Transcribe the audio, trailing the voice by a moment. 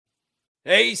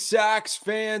Hey, Sox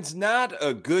fans, not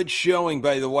a good showing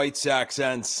by the White Sox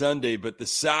on Sunday, but the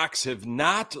Sox have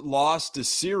not lost a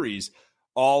series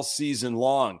all season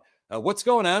long. What's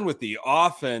going on with the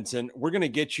offense? And we're going to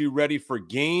get you ready for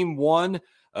game one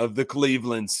of the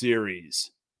Cleveland series.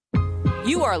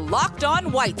 You are Locked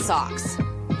On White Sox,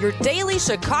 your daily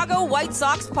Chicago White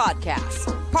Sox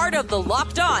podcast, part of the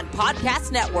Locked On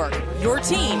Podcast Network, your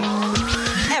team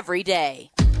every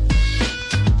day.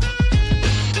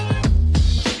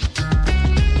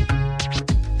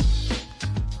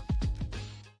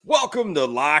 Welcome to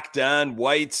Locked On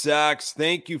White Sox.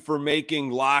 Thank you for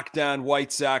making Locked On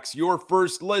White Sox your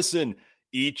first listen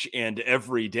each and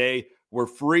every day. We're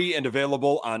free and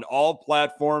available on all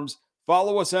platforms.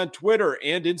 Follow us on Twitter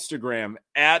and Instagram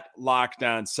at Locked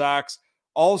On Sox.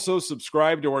 Also,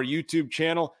 subscribe to our YouTube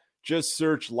channel. Just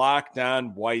search Locked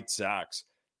On White Sox.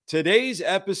 Today's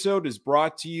episode is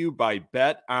brought to you by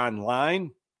Bet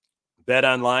Online.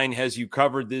 BetOnline has you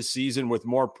covered this season with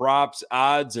more props,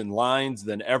 odds, and lines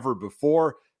than ever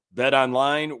before.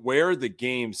 BetOnline, where the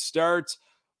game starts.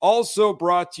 Also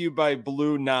brought to you by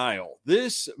Blue Nile.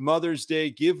 This Mother's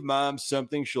Day, give mom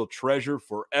something she'll treasure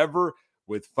forever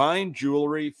with fine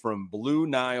jewelry from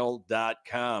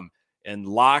BlueNile.com. And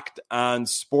Locked On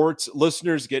Sports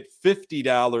listeners get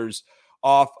 $50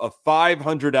 off a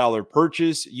 $500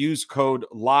 purchase. Use code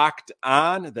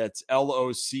LOCKEDON. That's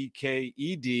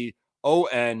LOCKED.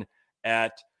 ON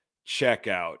at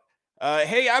checkout.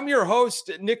 Hey, I'm your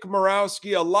host, Nick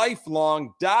Morawski, a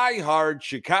lifelong, diehard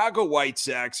Chicago White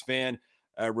Sox fan,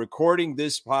 recording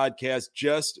this podcast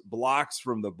just blocks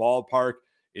from the ballpark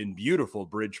in beautiful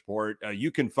Bridgeport. You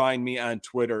can find me on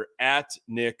Twitter at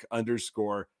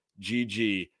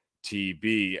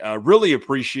Nick_GGTB. Really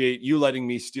appreciate you letting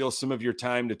me steal some of your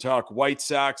time to talk White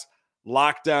Sox.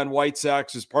 Locked On White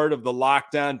Sox is part of the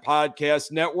Locked On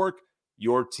Podcast Network,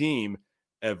 your team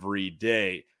every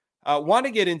day. Want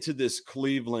to get into this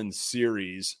Cleveland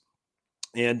series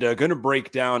and going to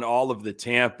break down all of the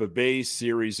Tampa Bay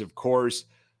series, of course.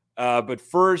 But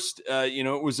first,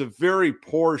 it was a very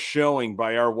poor showing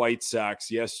by our White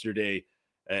Sox yesterday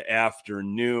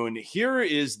afternoon. Here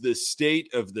is the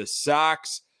state of the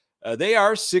Sox. They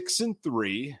are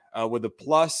 6-3 with a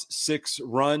 +6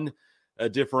 run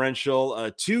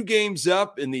differential, 2 games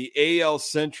up in the AL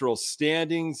Central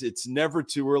standings. It's never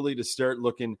too early to start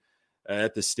looking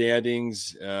at the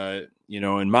standings,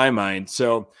 in my mind.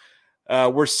 So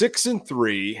we're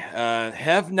 6-3,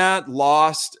 have not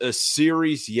lost a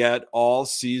series yet all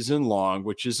season long,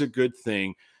 which is a good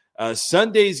thing.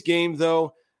 Sunday's game,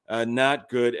 though, not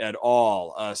good at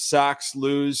all. Sox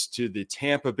lose to the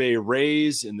Tampa Bay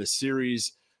Rays in the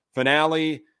series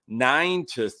finale,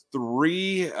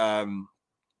 9-3.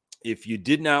 If you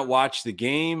did not watch the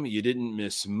game, you didn't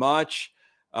miss much.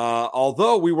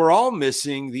 Although we were all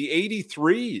missing the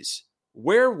 83s.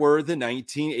 Where were the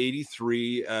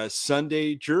 1983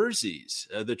 Sunday jerseys,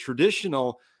 the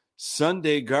traditional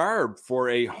Sunday garb for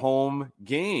a home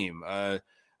game? I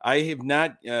have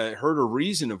not heard a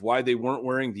reason of why they weren't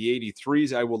wearing the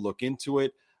 83s. I will look into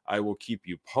it. I will keep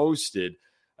you posted.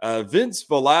 Vince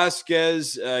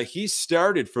Velasquez, he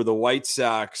started for the White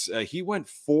Sox. He went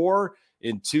 4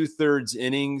 in 2/3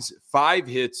 innings, 5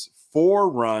 hits, 4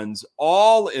 runs,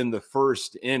 all in the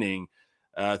first inning.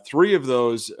 3 of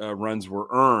those runs were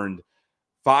earned,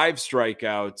 5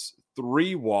 strikeouts,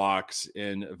 3 walks,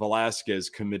 and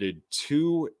Velasquez committed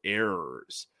 2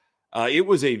 errors. It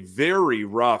was a very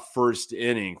rough first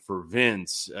inning for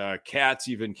Vince. Katz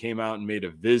even came out and made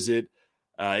a visit.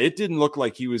 It didn't look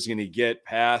like he was going to get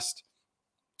past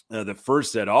the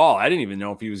first at all. I didn't even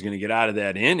know if he was going to get out of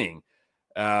that inning.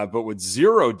 But with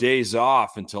 0 days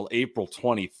off until April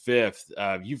 25th,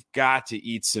 you've got to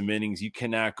eat some innings. You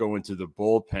cannot go into the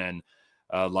bullpen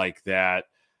like that.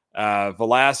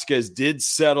 Velasquez did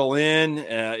settle in,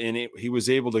 and he was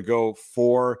able to go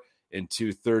 4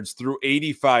 2/3 through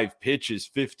 85 pitches.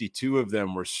 52 of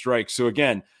them were strikes. So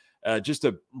again, just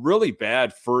a really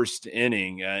bad first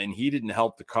inning, and he didn't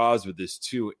help the cause with his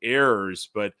 2 errors,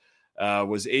 but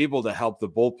was able to help the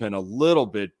bullpen a little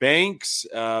bit. Banks,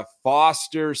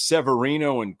 Foster,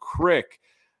 Severino, and Crick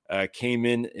came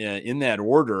in that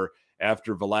order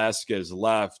after Velasquez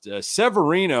left.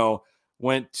 Severino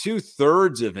went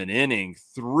 2/3 of an inning,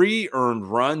 3 earned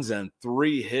runs and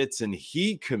 3 hits, and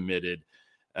he committed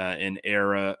an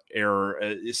error.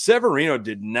 Severino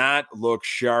did not look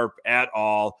sharp at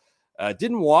all.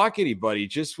 Didn't walk anybody,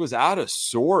 just was out of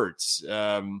sorts.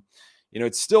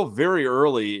 It's still very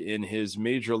early in his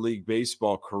Major League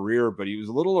Baseball career, but he was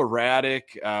a little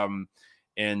erratic, and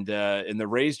the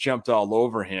Rays jumped all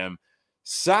over him.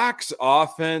 Sox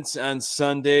offense on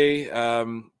Sunday,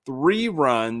 3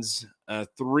 runs,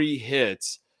 3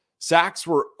 hits. Sox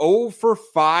were 0 for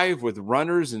 5 with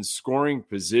runners in scoring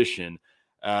position.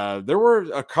 There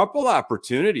were a couple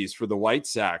opportunities for the White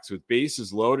Sox with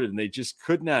bases loaded, and they just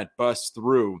could not bust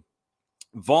through.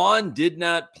 Vaughn did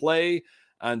not play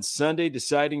on Sunday,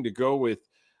 deciding to go with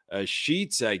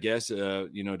Sheets, I guess,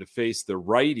 to face the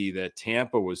righty that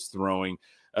Tampa was throwing.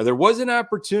 There was an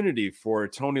opportunity for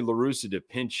Tony La Russa to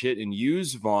pinch hit and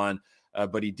use Vaughn,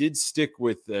 but he did stick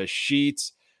with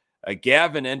Sheets.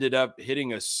 Gavin ended up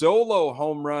hitting a solo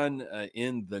home run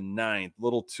in the 9th.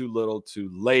 Little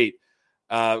too late.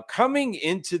 Coming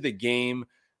into the game,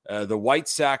 the White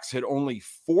Sox had only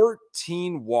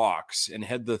 14 walks and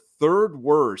had the 3rd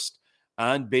worst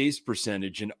on-base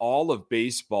percentage in all of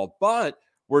baseball, but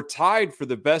were tied for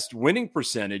the best winning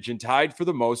percentage and tied for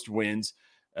the most wins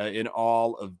in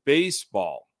all of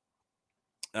baseball.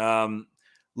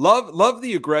 Love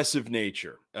the aggressive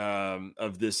nature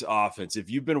of this offense. If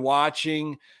you've been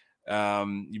watching,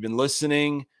 you've been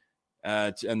listening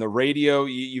on the radio,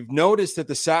 you've noticed that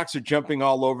the Sox are jumping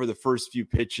all over the first few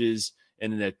pitches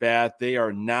in an at-bat. They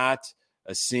are not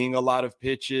seeing a lot of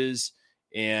pitches,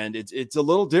 and it's a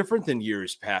little different than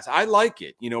years past. I like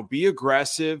it. Be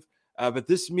aggressive, but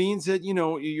this means that,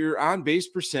 your on-base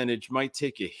percentage might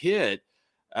take a hit.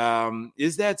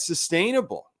 Is that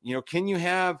sustainable? Can you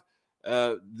have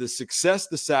the success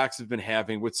the Sox have been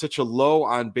having with such a low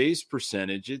on-base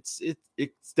percentage?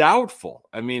 It's doubtful.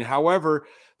 However,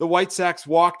 the White Sox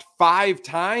walked 5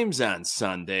 times on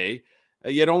Sunday,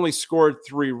 yet only scored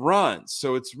 3 runs.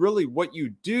 So it's really what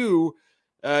you do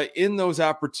in those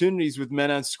opportunities with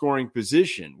men on scoring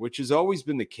position, which has always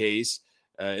been the case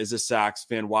as a Sox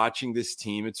fan watching this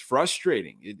team. It's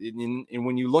frustrating. And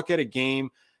when you look at a game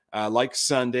like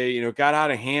Sunday, got out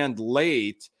of hand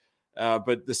late,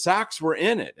 but the Sox were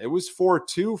in it. It was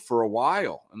 4-2 for a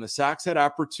while, and the Sox had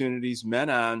opportunities,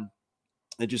 men on,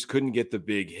 and just couldn't get the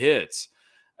big hits.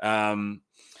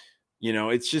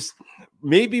 It's just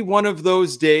maybe one of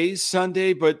those days,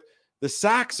 Sunday, but the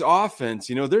Sox offense,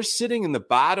 they're sitting in the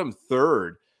bottom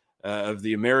 3rd of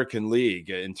the American League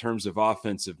in terms of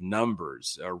offensive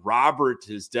numbers. Robert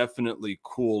has definitely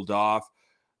cooled off.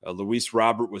 Luis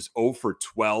Robert was 0 for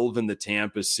 12 in the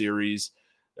Tampa series.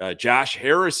 Josh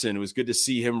Harrison, it was good to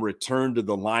see him return to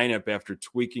the lineup after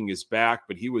tweaking his back,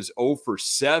 but he was 0 for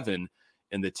 7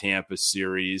 in the Tampa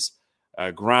series.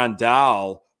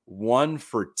 Grandal, 1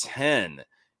 for 10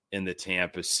 in the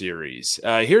Tampa series.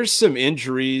 Here's some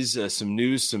injuries, some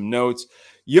news, some notes.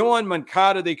 Yoan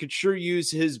Moncada, they could sure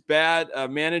use his bat.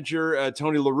 Manager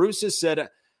Tony La Russa said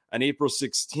on April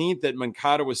 16th that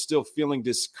Moncada was still feeling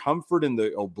discomfort in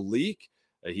the oblique.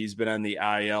 He's been on the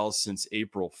IL since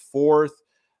April 4th.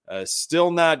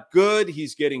 Still not good.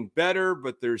 He's getting better,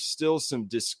 but there's still some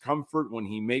discomfort when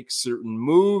he makes certain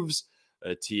moves,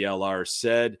 TLR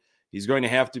said. He's going to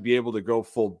have to be able to go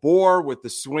full bore with the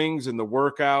swings and the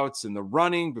workouts and the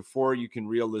running before you can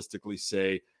realistically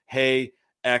say, hey,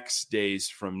 X days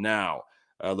from now.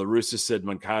 La Russa said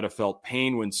Moncada felt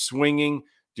pain when swinging,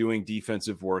 doing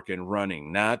defensive work and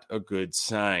running. Not a good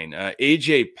sign.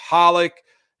 AJ Pollock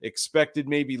expected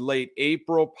maybe late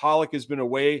April. Pollock has been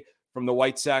away from the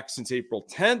White Sox since April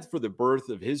 10th for the birth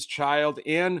of his child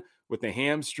and with a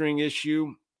hamstring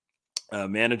issue.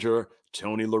 Manager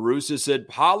Tony La Russa said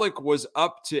Pollock was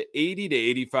up to 80 to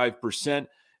 85%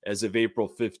 as of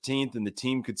April 15th, and the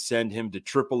team could send him to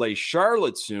AAA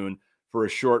Charlotte soon for a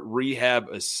short rehab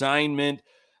assignment.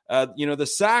 The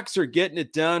Sox are getting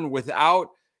it done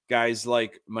without guys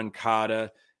like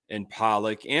Moncada and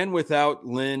Pollock and without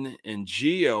Lynn and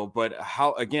Gio. But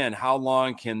how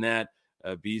long can that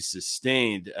be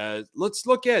sustained? Let's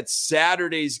look at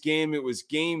Saturday's game. It was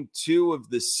game 2 of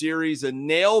the series, a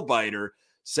nail biter.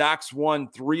 Sox won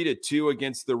 3-2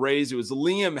 against the Rays. It was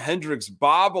Liam Hendriks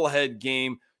bobblehead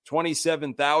game,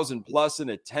 27,000 plus in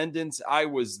attendance. I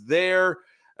was there.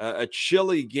 A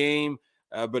chilly game,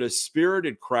 but a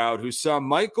spirited crowd who saw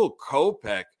Michael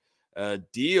Kopech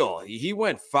deal. He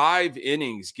went 5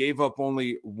 innings, gave up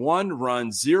only 1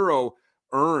 run, 0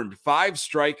 earned, 5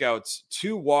 strikeouts,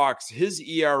 2 walks. His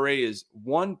ERA is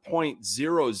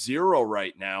 1.00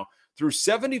 right now. Through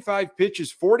 75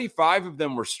 pitches, 45 of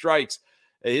them were strikes.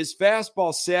 His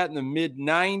fastball sat in the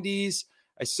mid-90s.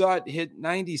 I saw it hit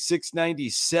 96,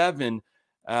 97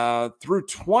 through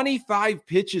 25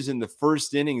 pitches in the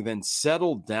first inning, then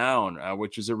settled down,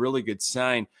 which is a really good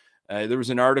sign. There was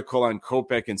an article on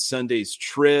Kopech in Sunday's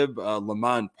Trib,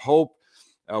 Lamont Pope.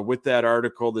 With that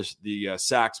article, the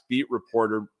Sox beat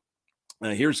reporter.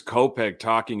 Here's Kopech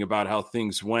talking about how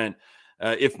things went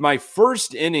If my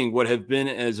first inning would have been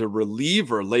as a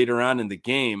reliever later on in the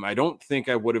game, I don't think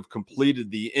I would have completed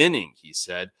the inning, he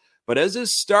said. But as a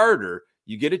starter,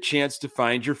 you get a chance to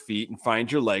find your feet and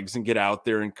find your legs and get out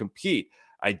there and compete.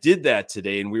 I did that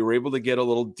today, and we were able to get a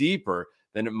little deeper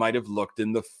than it might have looked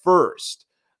in the first.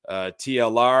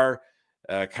 TLR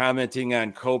commenting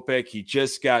on Kopech, he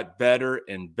just got better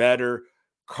and better.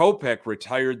 Kopech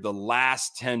retired the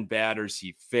last 10 batters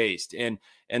he faced. And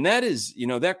that is,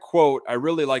 that quote, I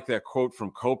really like that quote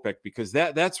from Kopech because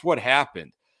that's what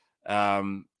happened.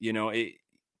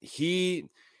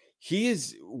 He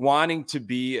is wanting to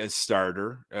be a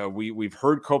starter. We've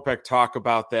heard Kopech talk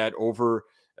about that over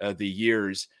the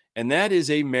years, and that is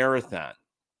a marathon.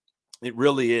 It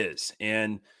really is.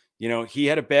 And, he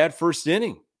had a bad first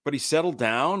inning, but he settled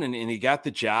down and he got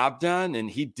the job done, and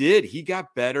he did. He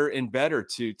got better and better,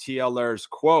 to TLR's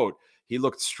quote. He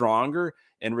looked stronger,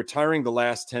 and retiring the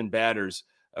last 10 batters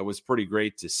was pretty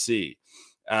great to see.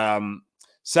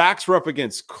 Sox were up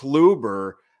against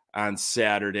Kluber on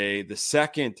Saturday, the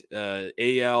second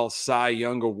AL Cy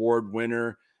Young Award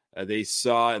winner they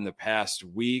saw in the past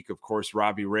week. Of course,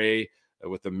 Robbie Ray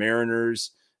with the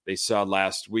Mariners, they saw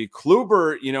last week.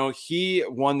 Kluber, he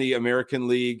won the American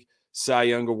League Cy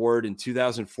Young Award in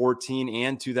 2014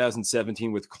 and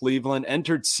 2017 with Cleveland,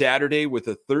 entered Saturday with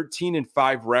a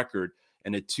 13-5 record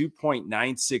and a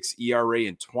 2.96 ERA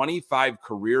in 25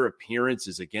 career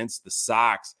appearances against the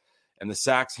Sox. And the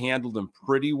Sox handled him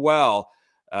pretty well,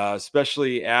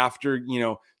 especially after,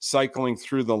 cycling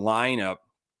through the lineup.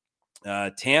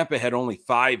 Tampa had only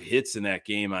 5 hits in that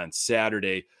game on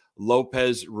Saturday.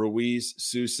 Lopez, Ruiz,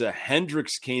 Sousa,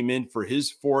 Hendricks came in for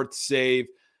his 4th save.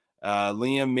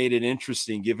 Liam made it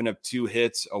interesting, giving up 2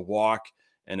 hits, a walk,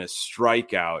 and a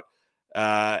strikeout.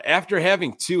 After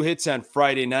having 2 hits on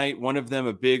Friday night, one of them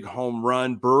a big home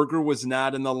run, Berger was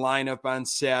not in the lineup on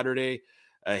Saturday.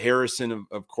 Harrison,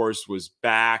 of course, was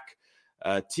back.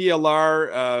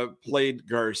 TLR played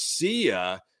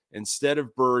Garcia instead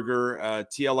of Berger.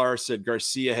 TLR said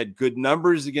Garcia had good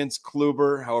numbers against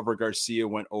Kluber. However, Garcia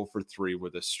went 0 for 3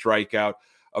 with a strikeout.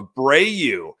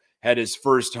 Abreu had his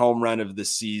first home run of the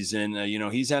season.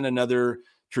 He's on another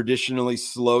traditionally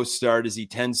slow start, as he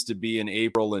tends to be in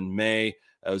April and May.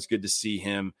 It was good to see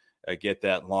him get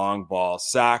that long ball.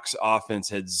 Sox offense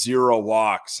had 0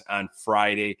 walks on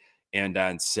Friday and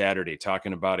on Saturday,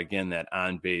 talking about, again, that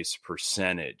on-base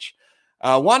percentage.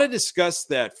 I want to discuss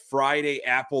that Friday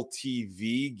Apple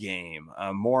TV game.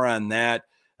 More on that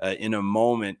in a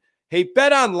moment. Hey,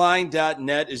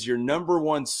 betonline.net is your number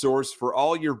one source for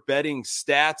all your betting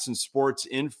stats and sports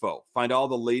info. Find all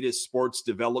the latest sports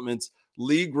developments,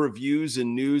 league reviews,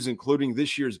 and news, including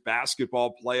this year's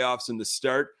basketball playoffs and the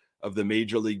start of the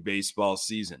Major League Baseball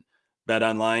season.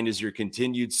 BetOnline is your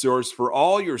continued source for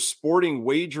all your sporting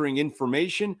wagering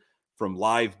information, from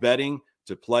live betting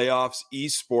to playoffs,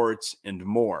 esports, and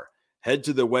more. Head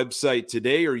to the website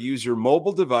today or use your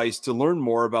mobile device to learn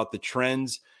more about the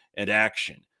trends and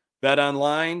action.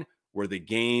 BetOnline, where the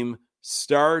game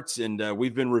starts. And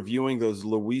we've been reviewing those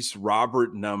Luis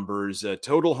Robert numbers.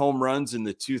 Total home runs in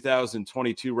the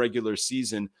 2022 regular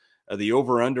season. The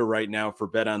over-under right now for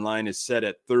BetOnline is set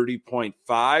at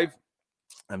 30.5.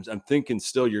 I'm thinking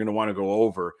still you're going to want to go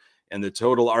over. And the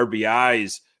total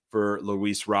RBIs for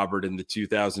Luis Robert in the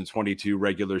 2022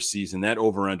 regular season, that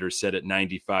over-under set at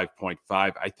 95.5.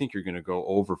 I think you're going to go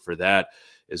over for that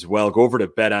as well. Go over to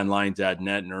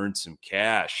betonline.net and earn some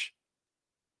cash.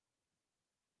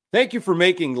 Thank you for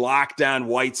making Locked On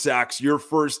White Sox your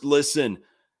first listen.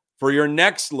 For your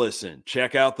next listen,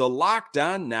 check out the Locked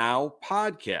On Now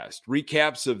podcast.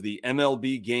 Recaps of the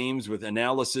MLB games with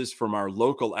analysis from our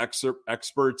local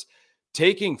experts,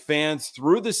 taking fans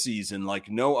through the season like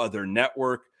no other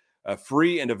network,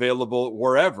 free and available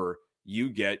wherever you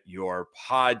get your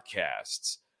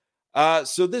podcasts.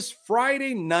 So this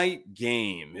Friday night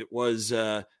game, it was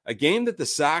a game that the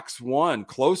Sox won,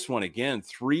 close one again,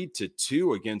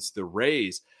 3-2 against the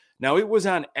Rays. Now, it was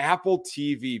on Apple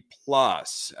TV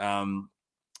Plus. A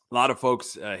lot of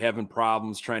folks having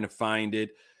problems trying to find it.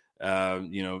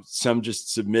 Some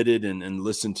just submitted and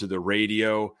listened to the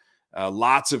radio.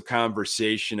 Lots of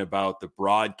conversation about the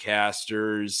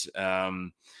broadcasters.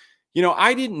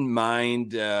 I didn't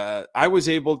mind. I was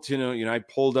able to, I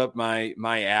pulled up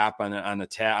my app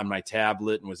on my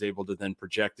tablet and was able to then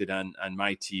project it on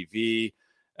my TV.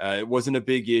 It wasn't a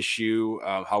big issue.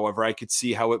 However, I could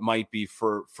see how it might be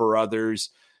for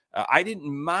others. I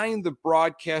didn't mind the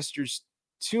broadcasters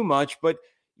too much, but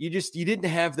you didn't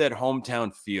have that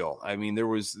hometown feel. I mean, there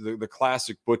was the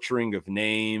classic butchering of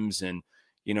names and,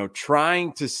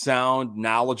 trying to sound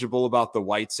knowledgeable about the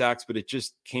White Sox, but it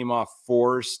just came off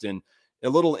forced. And a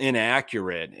little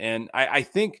inaccurate. And I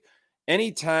think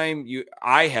anytime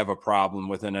I have a problem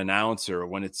with an announcer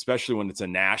especially when it's a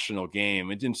national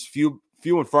game, it's few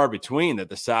and far between that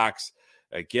the Sox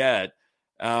get.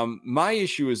 My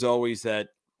issue is always that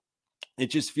it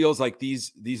just feels like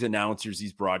these announcers,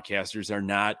 these broadcasters are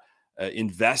not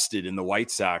invested in the White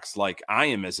Sox like I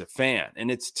am as a fan. And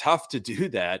it's tough to do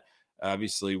that,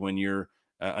 obviously, when you're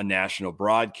a national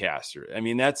broadcaster. I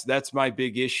mean, that's my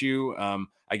big issue.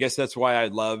 I guess that's why I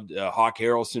loved Hawk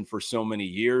Harrelson for so many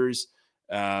years.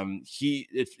 He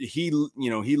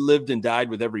lived and died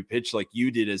with every pitch like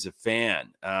you did as a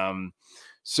fan.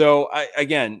 So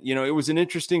it was an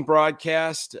interesting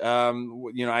broadcast.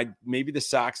 Maybe the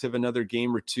Sox have another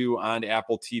game or two on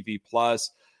Apple TV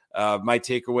Plus. My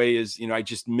takeaway is, I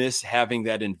just miss having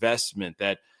that investment,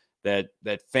 that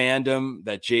fandom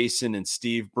that Jason and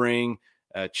Steve bring,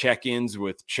 check-ins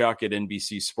with Chuck at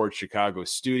NBC Sports Chicago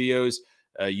studios.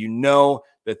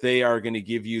 That they are going to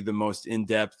give you the most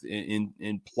in-depth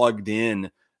and plugged in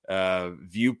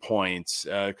viewpoints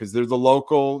because they're the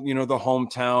local, the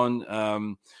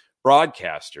hometown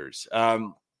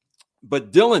broadcasters.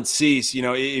 But Dylan Cease,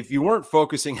 if you weren't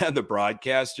focusing on the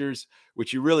broadcasters,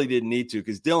 which you really didn't need to,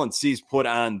 because Dylan Cease put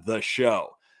on the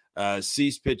show.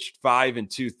 Cease pitched 5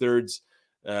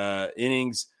 2/3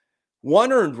 innings,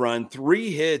 1 earned run,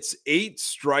 3 hits, 8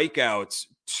 strikeouts,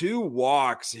 2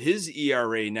 walks. His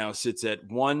ERA now sits at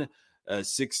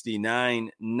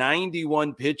 1.69.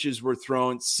 91 pitches were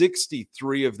thrown.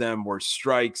 63 of them were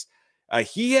strikes.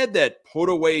 He had that put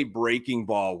away breaking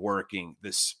ball working.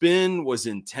 The spin was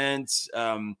intense.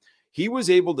 He was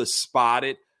able to spot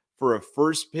it for a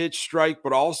first pitch strike,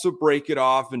 but also break it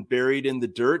off and bury it in the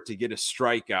dirt to get a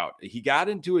strikeout. He got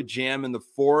into a jam in the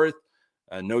 4th.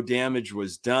 No damage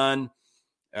was done.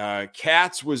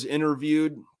 Katz was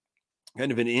interviewed,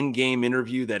 kind of an in-game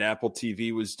interview that Apple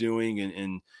TV was doing.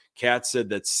 And Katz said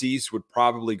that Cease would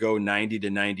probably go 90 to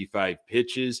 95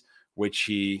 pitches, which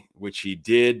he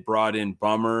did. Brought in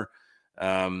Bummer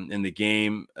in the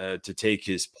game to take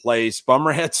his place.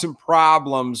 Bummer had some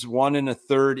problems. 1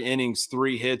 1/3 innings,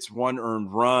 3 hits, 1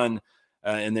 earned run.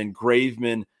 And then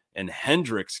Graveman and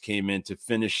Hendricks came in to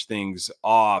finish things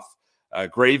off.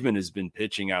 Graveman has been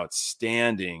pitching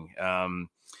outstanding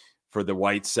for the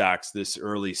White Sox this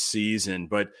early season,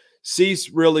 but Cease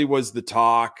really was the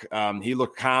talk. He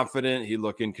looked confident. He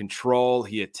looked in control.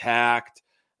 He attacked.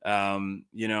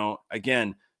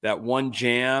 Again, that one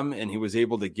jam, and he was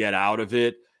able to get out of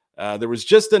it. There was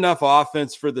just enough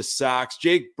offense for the Sox.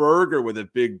 Jake Burger with a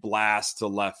big blast to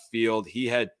left field. He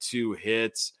had 2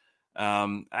 hits.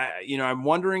 I'm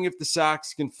wondering if the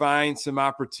Sox can find some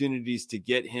opportunities to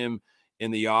get him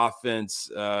in the offense,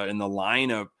 in the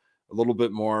lineup a little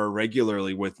bit more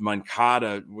regularly with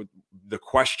Moncada, with the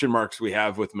question marks we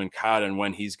have with Moncada and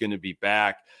when he's going to be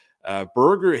back.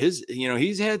 Burger, if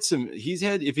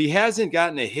he hasn't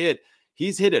gotten a hit,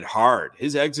 he's hit it hard.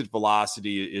 His exit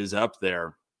velocity is up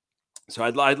there. So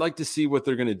I'd like to see what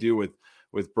they're going to do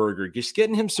with Burger, just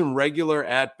getting him some regular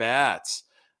at bats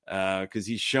because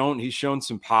he's shown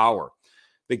some power.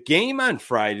 The game on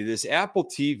Friday, this Apple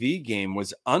TV game,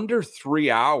 was under 3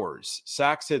 hours.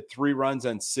 Sox had 3 runs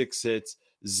on 6 hits,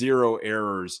 0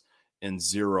 errors, and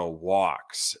 0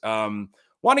 walks.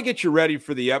 Want to get you ready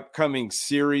for the upcoming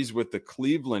series with the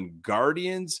Cleveland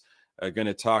Guardians. Going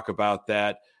to talk about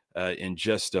that in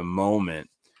just a moment.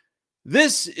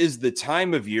 This is the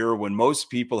time of year when most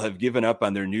people have given up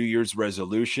on their New Year's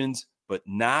resolutions, but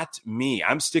not me.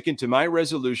 I'm sticking to my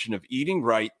resolution of eating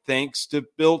right thanks to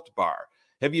Built Bar.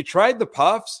 Have you tried the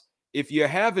Puffs? If you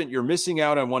haven't, you're missing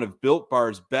out on one of Built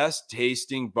Bar's best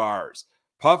tasting bars.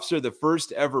 Puffs are the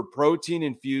first ever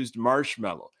protein-infused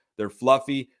marshmallow. They're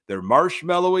fluffy, they're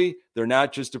marshmallowy, they're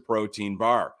not just a protein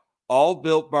bar. All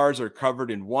Built Bars are covered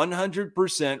in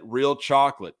 100% real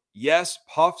chocolate. Yes,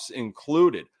 Puffs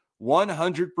included.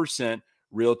 100%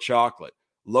 real chocolate.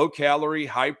 Low calorie,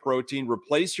 high protein.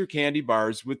 Replace your candy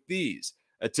bars with these.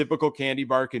 A typical candy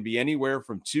bar can be anywhere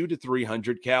from 200 to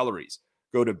 300 calories.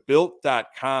 Go to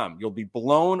Built.com. You'll be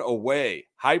blown away.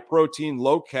 High protein,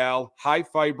 low cal, high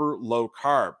fiber, low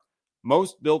carb.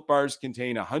 Most Built Bars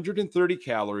contain 130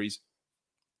 calories,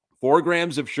 4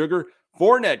 grams of sugar,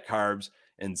 4 net carbs,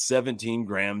 and 17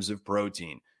 grams of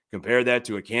protein. Compare that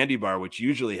to a candy bar, which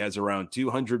usually has around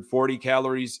 240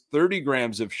 calories, 30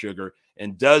 grams of sugar,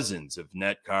 and dozens of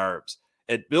net carbs.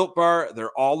 At Built Bar,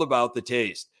 they're all about the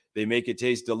taste. They make it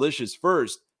taste delicious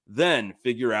first, then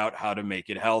figure out how to make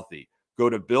it healthy. Go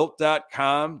to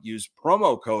Built.com, use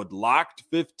promo code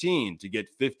LOCKED15 to get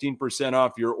 15%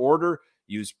 off your order.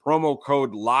 Use promo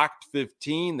code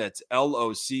LOCKED15, that's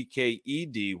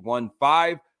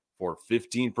LOCKED15, for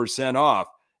 15% off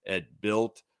at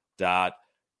built.com.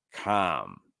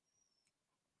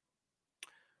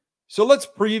 So let's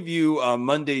preview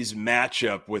Monday's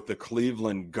matchup with the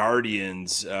Cleveland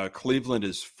Guardians. Cleveland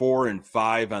is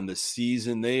 4-5 on the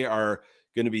season. They are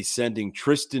going to be sending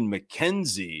Triston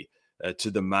McKenzie to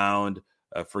the mound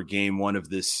for game one of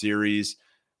this series.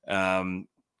 Triston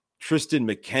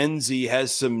McKenzie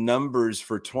has some numbers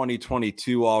for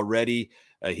 2022 already.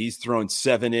 He's thrown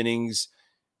 7 innings,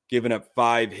 given up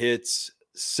 5 hits,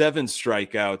 7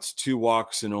 strikeouts, 2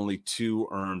 walks, and only 2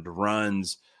 earned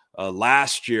runs.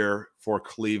 Last year for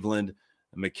Cleveland,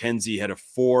 McKenzie had a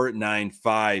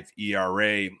 4.95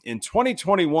 ERA. In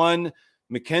 2021,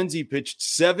 McKenzie pitched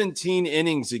 17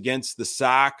 innings against the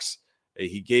Sox.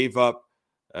 He gave up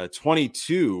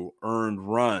 22 earned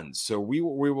runs. So we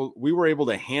were able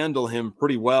to handle him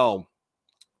pretty well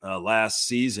last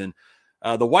season.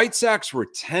 The White Sox were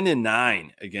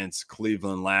 10-9 against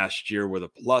Cleveland last year with a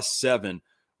 +7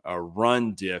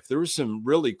 run diff. There were some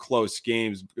really close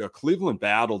games. Cleveland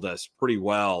battled us pretty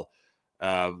well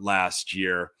last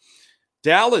year.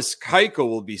 Dallas Keuchel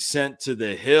will be sent to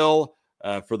the hill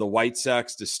for the White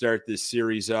Sox to start this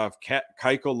series off.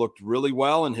 Keuchel looked really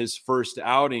well in his first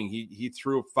outing. He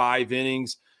threw 5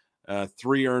 innings,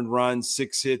 3 earned runs,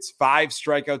 6 hits, 5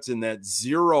 strikeouts, and that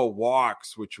 0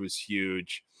 walks, which was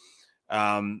huge.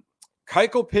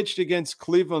 Keuchel pitched against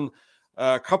Cleveland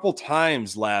a couple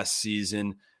times last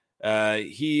season.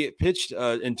 He pitched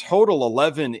in total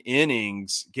 11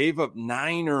 innings, gave up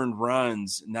 9 earned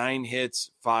runs, 9 hits,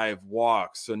 5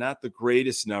 walks. So not the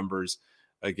greatest numbers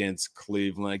against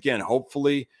Cleveland. Again,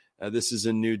 hopefully this is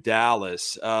a new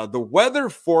Dallas. The weather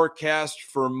forecast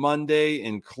for Monday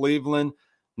in Cleveland,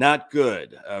 not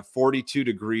good. 42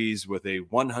 degrees with a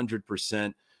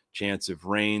 100% chance of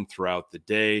rain throughout the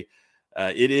day.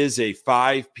 It is a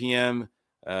 5 p.m.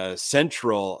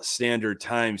 Central Standard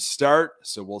Time start.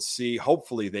 So we'll see.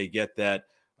 Hopefully they get that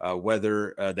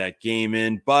weather, that game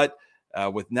in. But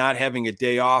with not having a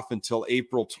day off until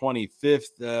April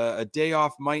 25th, a day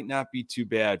off might not be too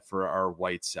bad for our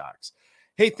White Sox.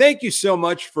 Hey, thank you so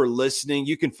much for listening.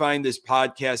 You can find this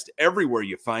podcast everywhere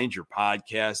you find your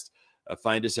podcast.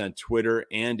 Find us on Twitter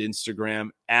and Instagram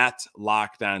at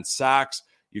Locked On Sox.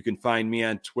 You can find me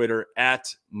on Twitter at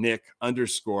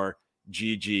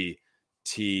Nick_GGTB.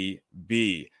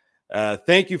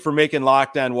 Thank you for making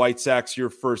Locked On White Sox your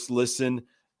first listen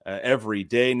every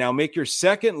day. Now make your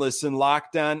second listen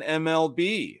Locked On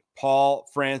MLB. Paul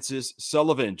Francis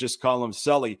Sullivan, just call him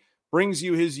Sully, brings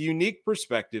you his unique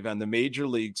perspective on the major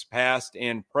leagues past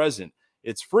and present.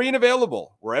 It's free and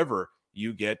available wherever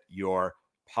you get your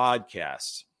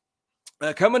podcasts.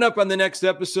 Coming up on the next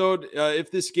episode, if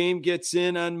this game gets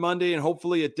in on Monday, and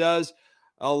hopefully it does,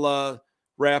 I'll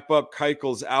wrap up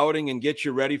Keuchel's outing and get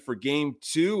you ready for game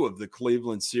 2 of the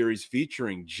Cleveland series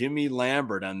featuring Jimmy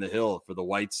Lambert on the hill for the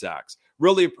White Sox.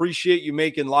 Really appreciate you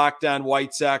making Locked On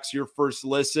White Sox your first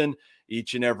listen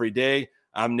each and every day.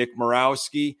 I'm Nick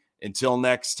Morawski. Until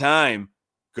next time,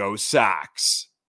 go Sox.